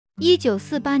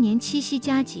1948年七夕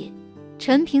佳节，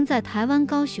陈萍在台湾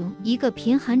高雄一个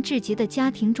贫寒至极的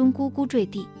家庭中呱呱坠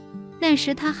地。那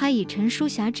时她还以陈淑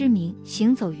霞之名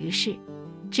行走于世，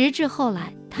直至后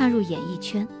来踏入演艺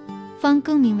圈，方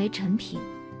更名为陈萍。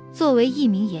作为艺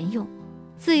名沿用，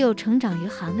自幼成长于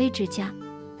寒微之家，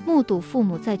目睹父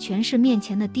母在权势面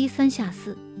前的低三下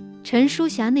四，陈淑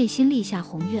霞内心立下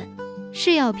宏愿，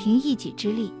是要凭一己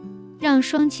之力，让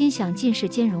双亲享尽世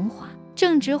间荣华。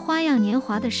正值花样年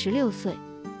华的16岁，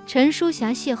陈淑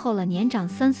霞邂逅了年长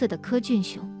3岁的柯俊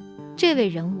雄。这位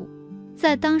人物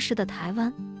在当时的台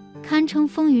湾堪称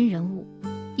风云人物，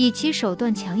以其手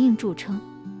段强硬著称，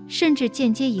甚至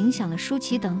间接影响了舒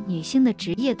淇等女星的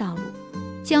职业道路。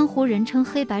江湖人称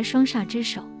黑白双煞之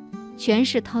首，权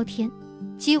势滔天，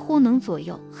几乎能左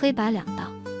右黑白两道。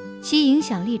其影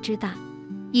响力之大，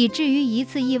以至于一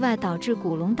次意外导致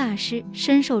古龙大师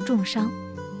身受重伤，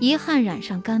遗憾染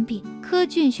上肝病。柯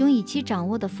俊雄以其掌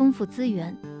握的丰富资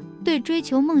源，对追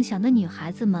求梦想的女孩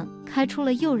子们开出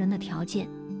了诱人的条件，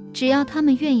只要她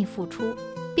们愿意付出，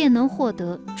便能获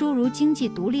得诸如经济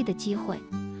独立的机会。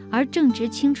而正值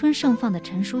青春盛放的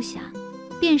陈淑霞，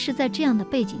便是在这样的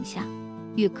背景下，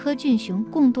与柯俊雄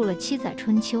共度了7载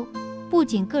春秋。不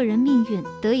仅个人命运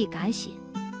得以改写，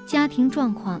家庭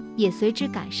状况也随之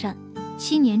改善。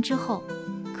7年之后，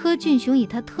柯俊雄以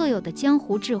他特有的江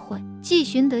湖智慧，既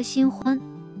寻得新欢，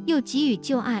又给予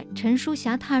旧爱陈淑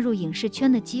霞踏入影视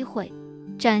圈的机会，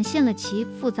展现了其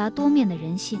复杂多面的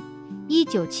人性。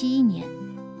1971年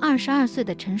，22岁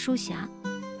的陈淑霞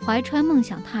怀揣梦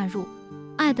想踏入《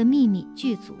爱的秘密》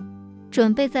剧组，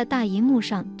准备在大荧幕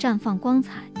上绽放光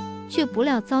彩，却不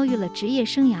料遭遇了职业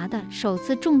生涯的首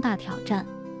次重大挑战，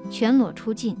全裸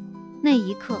出镜。那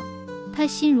一刻，她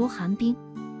心如寒冰，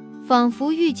仿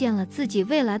佛预见了自己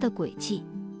未来的轨迹。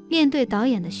面对导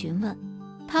演的询问，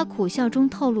她苦笑中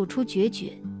透露出决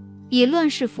绝，以乱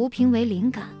世浮萍为灵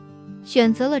感，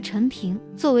选择了陈萍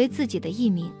作为自己的艺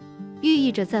名，寓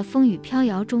意着在风雨飘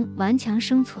摇中顽强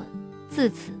生存。自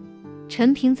此，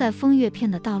陈萍在风月片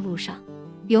的道路上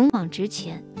勇往直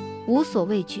前，无所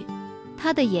畏惧。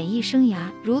她的演艺生涯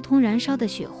如同燃烧的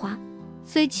雪花，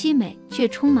虽凄美却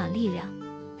充满力量，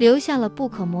留下了不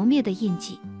可磨灭的印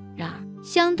记。然而，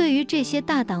相对于这些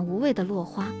大胆无畏的落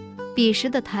花，彼时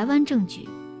的台湾政局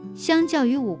相较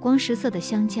于五光十色的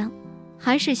湘江，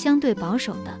还是相对保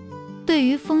守的。对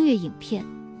于风月影片，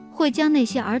会将那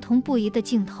些儿童不宜的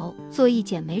镜头做一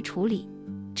剪梅处理，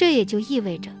这也就意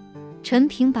味着陈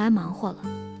萍白忙活了。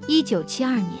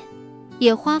1972年，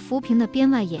野花浮萍的编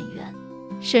外演员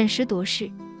审时度势，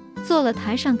做了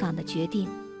台上岗的决定，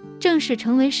正式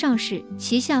成为邵氏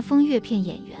旗下风月片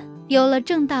演员，有了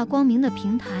正大光明的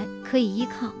平台可以依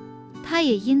靠。他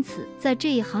也因此在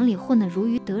这一行里混得如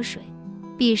鱼得水。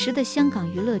彼时的香港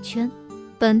娱乐圈，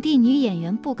本地女演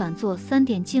员不敢做3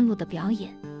点进路的表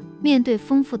演，面对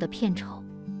丰富的片酬，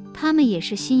她们也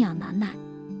是心痒难耐。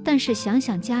但是想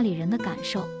想家里人的感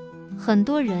受，很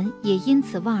多人也因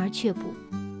此望而却步。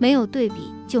没有对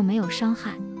比就没有伤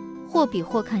害，或比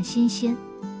或看新鲜，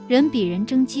人比人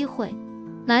争机会。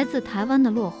来自台湾的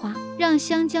落花，让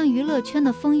湘江娱乐圈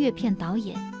的风月片导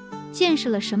演见识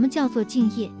了什么叫做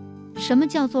敬业，什么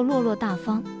叫做落落大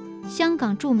方。香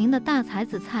港著名的大才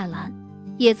子蔡澜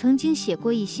也曾经写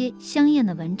过一些香艳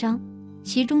的文章，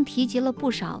其中提及了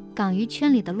不少港娱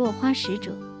圈里的落花使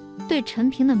者，对陈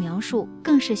萍的描述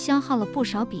更是消耗了不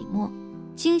少笔墨，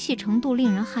精细程度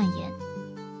令人汗颜。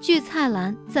据蔡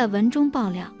澜在文中爆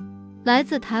料，来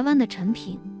自台湾的陈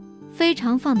萍非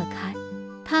常放得开，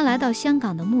他来到香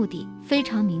港的目的非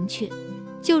常明确，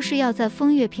就是要在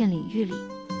风月片领域里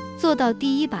做到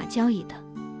第一把交椅的，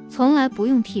从来不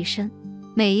用替身，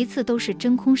每一次都是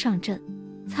真空上阵。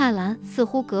蔡澜似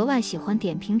乎格外喜欢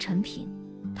点评陈萍，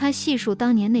他细述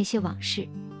当年那些往事，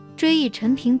追忆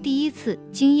陈萍第一次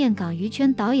惊艳港娱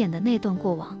圈导演的那段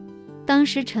过往。当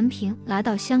时陈萍来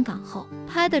到香港后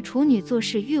拍的处女作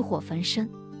是《欲火焚身》，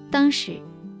当时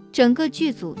整个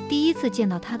剧组第一次见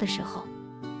到她的时候，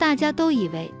大家都以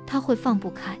为她会放不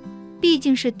开，毕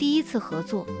竟是第一次合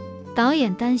作，导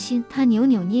演担心她扭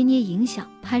扭捏捏影响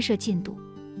拍摄进度，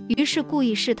于是故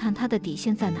意试探她的底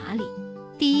线在哪里。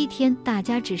第一天大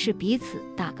家只是彼此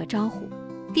打个招呼，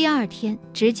第2天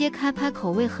直接开拍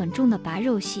口味很重的白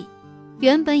肉戏。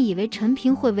原本以为陈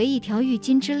萍会围一条浴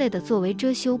巾之类的作为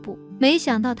遮羞布，没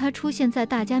想到她出现在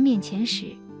大家面前时，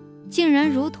竟然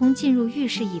如同进入浴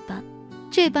室一般，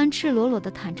这般赤裸裸的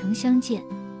坦诚相见，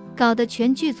搞得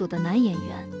全剧组的男演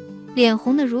员脸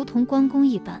红得如同关公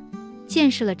一般。见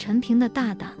识了陈萍的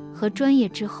大胆和专业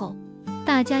之后，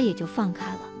大家也就放开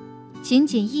了。仅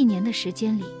仅1年的时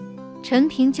间里，陈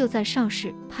萍就在邵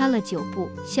氏拍了9部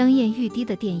香艳欲滴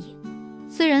的电影。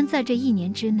虽虽然在这1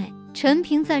年之内，陈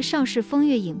萍在邵氏风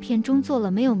月影片中做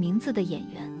了没有名字的演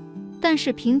员，但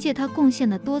是凭借她贡献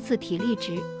的多次体力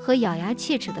值和咬牙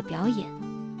切齿的表演，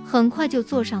很快就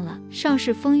坐上了邵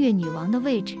氏风月女王的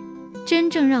位置。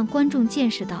真正让观众见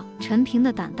识到陈萍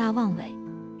的胆大妄为，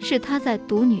是她在《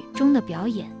独女》中的表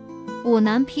演。5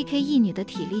男 PK 1女的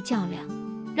体力较量，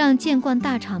让见惯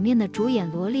大场面的主演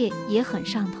罗列也很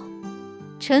上头。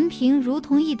陈萍如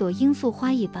同一朵罂粟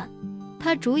花一般，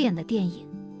她主演的电影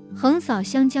横扫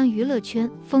湘江娱乐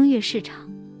圈风月市场，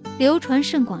流传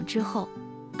甚广之后，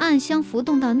暗箱浮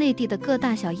动到内地的各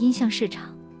大小音像市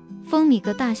场，风靡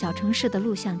各大小城市的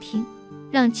录像厅，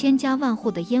让千家万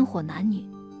户的烟火男女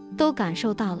都感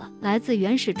受到了来自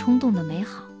原始冲动的美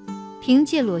好。凭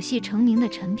借裸戏成名的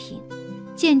陈萍，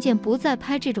渐渐不再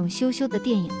拍这种羞羞的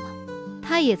电影了。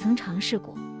她也曾尝试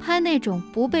过拍那种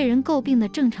不被人诟病的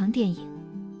正常电影，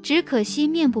只可惜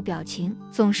面部表情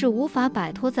总是无法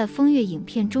摆脱在风月影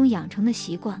片中养成的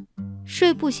习惯，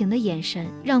睡不醒的眼神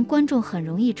让观众很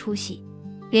容易出戏，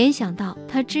联想到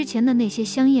她之前的那些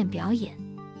香艳表演，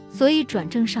所以转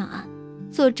正上岸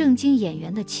做正经演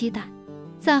员的期待，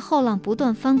在后浪不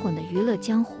断翻滚的娱乐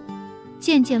江湖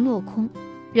渐渐落空。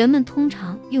人们通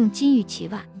常用金玉其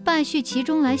外，败絮其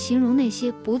中来形容那些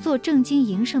不做正经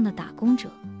营生的打工者，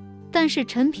但是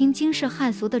陈萍惊世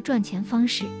骇俗的赚钱方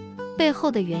式背后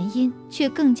的原因却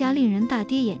更加令人大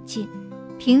跌眼镜。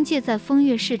凭借在风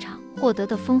月市场获得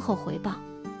的丰厚回报，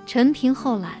陈萍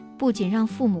后来不仅让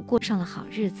父母过上了好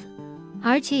日子，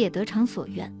而且也得偿所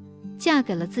愿，嫁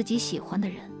给了自己喜欢的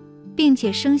人，并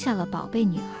且生下了宝贝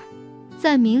女儿。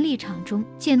在名利场中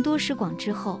见多识广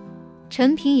之后，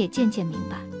陈萍也渐渐明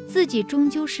白，自己终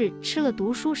究是吃了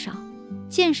读书少、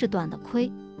见识短的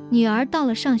亏。女儿到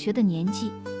了上学的年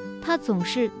纪，她总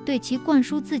是对其灌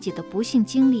输自己的不幸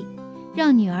经历，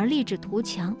让女儿立志图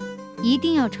强，一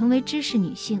定要成为知识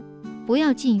女性，不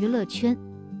要进娱乐圈，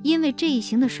因为这一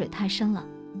行的水太深了，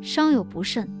稍有不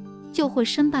慎就会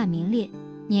身败名裂。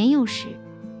年幼时，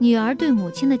女儿对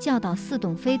母亲的教导似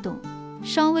懂非懂，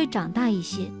稍微长大一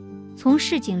些，从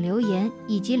市井流言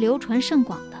以及流传甚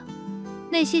广的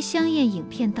那些香艳影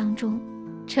片当中，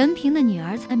陈萍的女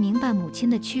儿才明白母亲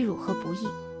的屈辱和不易。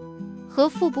和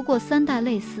富不过3代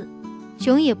类似，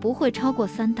穷也不会超过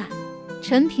3代。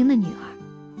陈萍的女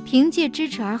儿凭借知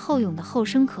耻而后勇的后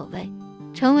生可畏，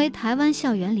成为台湾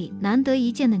校园里难得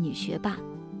一见的女学霸。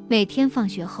每天放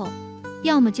学后，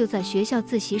要么就在学校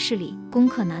自习室里攻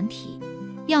克难题，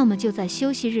要么就在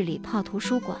休息日里泡图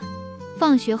书馆。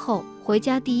放学后回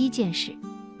家第一件事，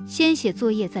先写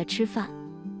作业再吃饭。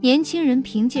年轻人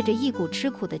凭借着一股吃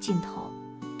苦的劲头，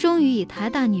终于以台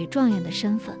大女状元的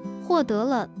身份获得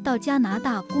了到加拿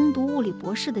大攻读物理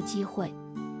博士的机会。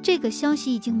这个消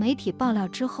息一经媒体爆料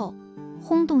之后，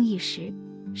轰动一时。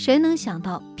谁能想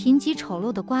到贫瘠丑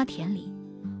陋的瓜田里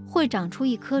会长出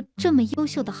一颗这么优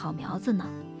秀的好苗子呢？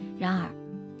然而，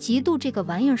嫉妒这个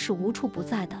玩意儿是无处不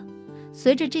在的。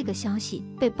随着这个消息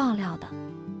被爆料的，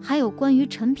还有关于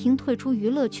陈萍退出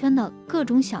娱乐圈的各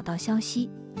种小道消息。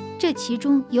这其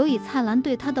中有以蔡澜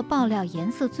对她的爆料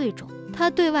颜色最重。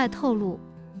她对外透露，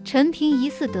陈萍疑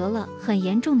似得了很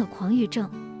严重的狂欲症，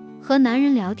和男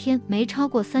人聊天没超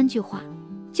过3句话，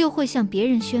就会向别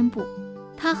人宣布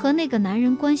她和那个男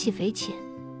人关系匪浅。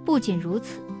不仅如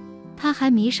此，她还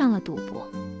迷上了赌博，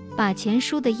把钱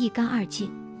输得一干二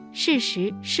净。事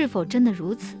实是否真的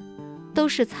如此，都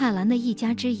是蔡澜的一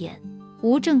家之言，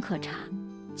无证可查。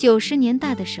90年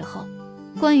代的时候，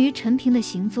关于陈萍的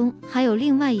行踪还有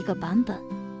另外一个版本。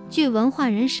据文化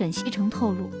人沈西成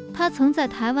透露，他曾在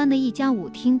台湾的一家舞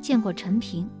厅见过陈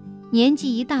萍，年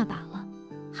纪一大把了，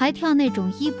还跳那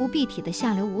种衣不蔽体的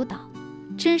下流舞蹈，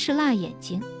真是辣眼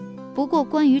睛。不过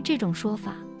关于这种说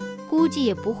法，估计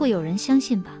也不会有人相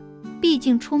信吧，毕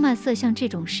竟出卖色相这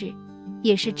种事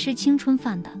也是吃青春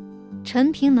饭的。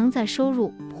陈萍能在收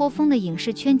入颇丰的影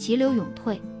视圈急流勇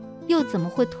退，又怎么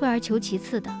会退而求其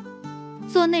次的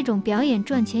做那种表演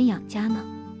赚钱养家呢？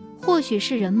或许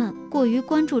是人们过于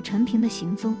关注陈萍的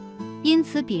行踪，因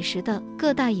此彼时的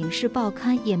各大影视报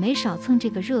刊也没少蹭这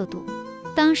个热度。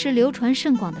当时流传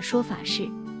甚广的说法是，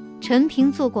陈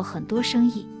萍做过很多生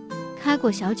意，开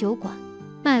过小酒馆，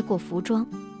卖过服装，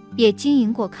也经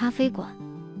营过咖啡馆，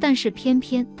但是偏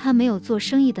偏她没有做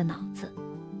生意的脑子，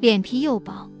脸皮又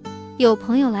薄，有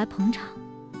朋友来捧场，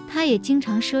她也经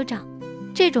常赊账。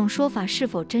这种说法是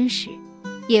否真实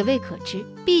也未可知，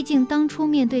毕竟当初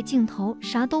面对镜头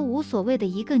啥都无所谓的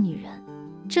一个女人，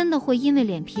真的会因为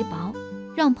脸皮薄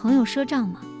让朋友赊账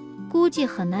吗？估计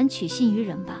很难取信于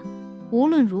人吧。无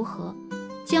论如何，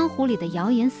江湖里的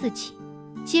谣言四起，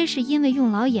皆是因为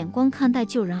用老眼光看待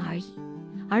救人而已，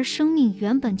而生命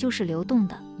原本就是流动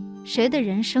的，谁的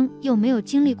人生又没有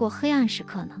经历过黑暗时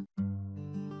刻呢？